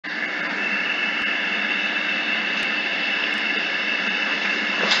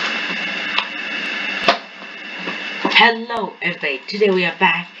Hello everybody, today we are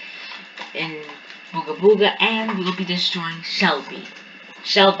back in booga and we will be destroying Shelby.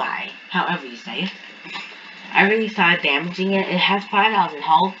 However you say it. I really started damaging it. It has 5,000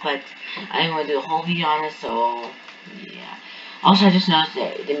 health, but I didn't want to do a whole video on it, so yeah. Also, I just noticed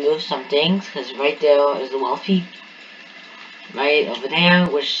that they moved some things, because right there is the wealthy. Right over there,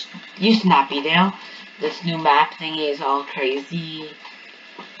 which used to not be there. This new map thingy is all crazy.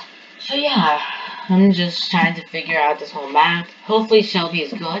 So yeah, I'm just trying to figure out this whole map. Hopefully Shelby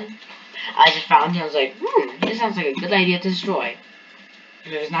is good. I just found it, I was like, this sounds like a good idea to destroy.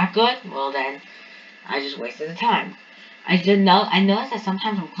 If it's not good, well then, I just wasted the time. I noticed that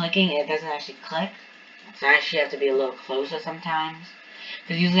sometimes I'm clicking and it doesn't actually click. So I actually have to be a little closer sometimes.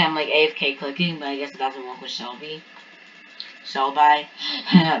 Because usually I'm like AFK clicking, but I guess it doesn't work with Shelby.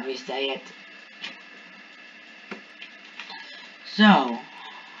 Let me say it. So,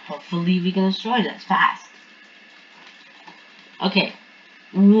 hopefully we can destroy this fast. Okay.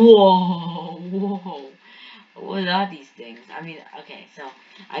 Whoa. What are these things? I mean, okay, so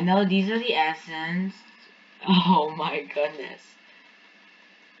I know these are the essence. Oh my goodness.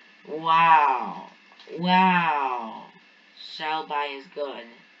 Wow. Shelby is good.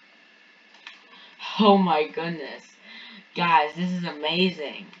 Oh my goodness. Guys, this is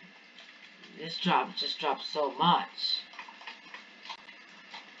amazing. This just dropped so much.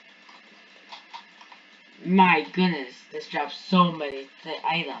 My goodness, this drops so many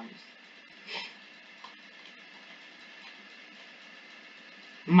items.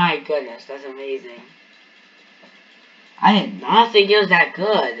 My goodness, that's amazing. I did not think it was that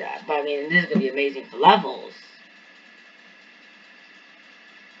good, but I mean, this is gonna be amazing for levels.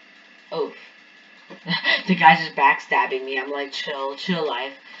 Oof. The guy's just backstabbing me. I'm like, chill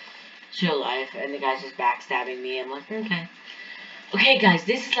life. And the guy's just backstabbing me. I'm like, okay. Okay, guys,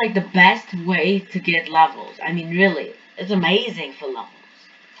 this is like the best way to get levels. I mean, really, it's amazing for levels.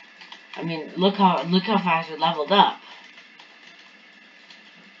 I mean, look how fast we leveled up.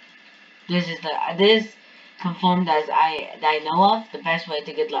 This confirmed as I know of the best way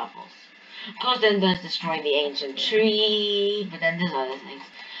to get levels. Of course, then there's destroying the ancient tree, but then there's other things.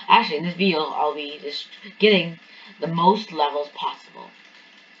 Actually, in this video, I'll be just getting the most levels possible,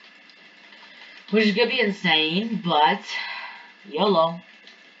 which is gonna be insane, but YOLO.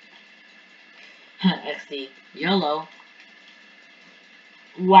 XD. YOLO.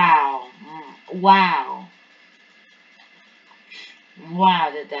 Wow. Wow,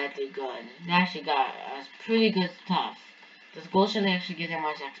 did that do good. That actually got us pretty good stuff. Does bullshit actually give that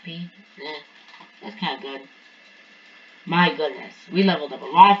much XP? Eh, that's kind of good. My goodness, we leveled up a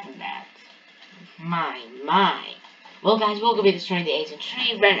lot from that. My. Well, guys, we're gonna be destroying the ancient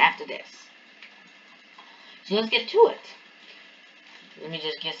tree right after this. So let's get to it. Let me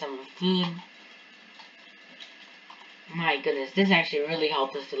just get some food. My goodness, this actually really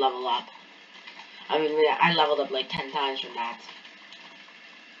helped us to level up. I mean, I leveled up like 10 times from that.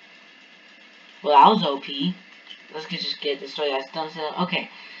 Well, that was OP. Let's just get destroy that stone cell. Okay,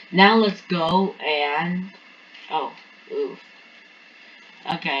 now let's go and... Oh, oof.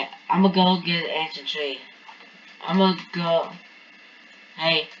 Okay, I'm gonna go get an ancient tree. I'm gonna go...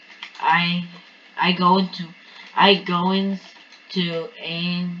 Hey, I going to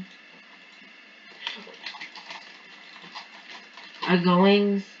aim... I'm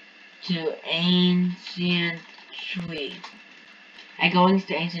going to ancient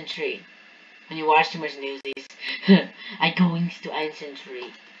tree. When you watch too much newsies. I going to ancient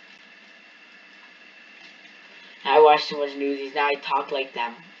tree. I watch too much newsies, now I talk like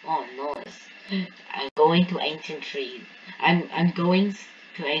them. Oh, nice. I'm going to ancient trees. I'm going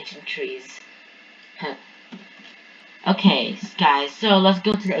to ancient trees. Okay, guys, so let's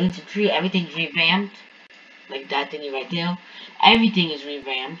go to the ancient tree. Everything's revamped. Like that thingy right there. Everything is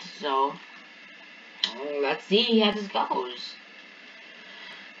revamped, so let's see how this goes.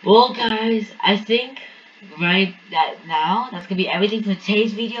 Well, guys, I think right now that's gonna be everything for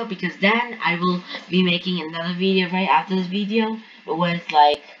today's video, because then I will be making another video right after this video, but when it's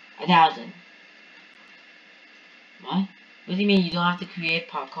like 1,000. What do you mean you don't have to create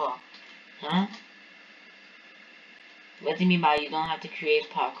parkour? Huh? What do you mean by you don't have to create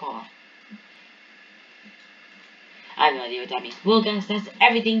parkour? I have no idea what that means. Well, guys, that's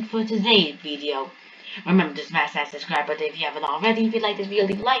everything for today's video. Remember to smash that subscribe button if you haven't already. If you like this video,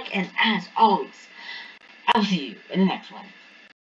 leave a like, and as always, I'll see you in the next one.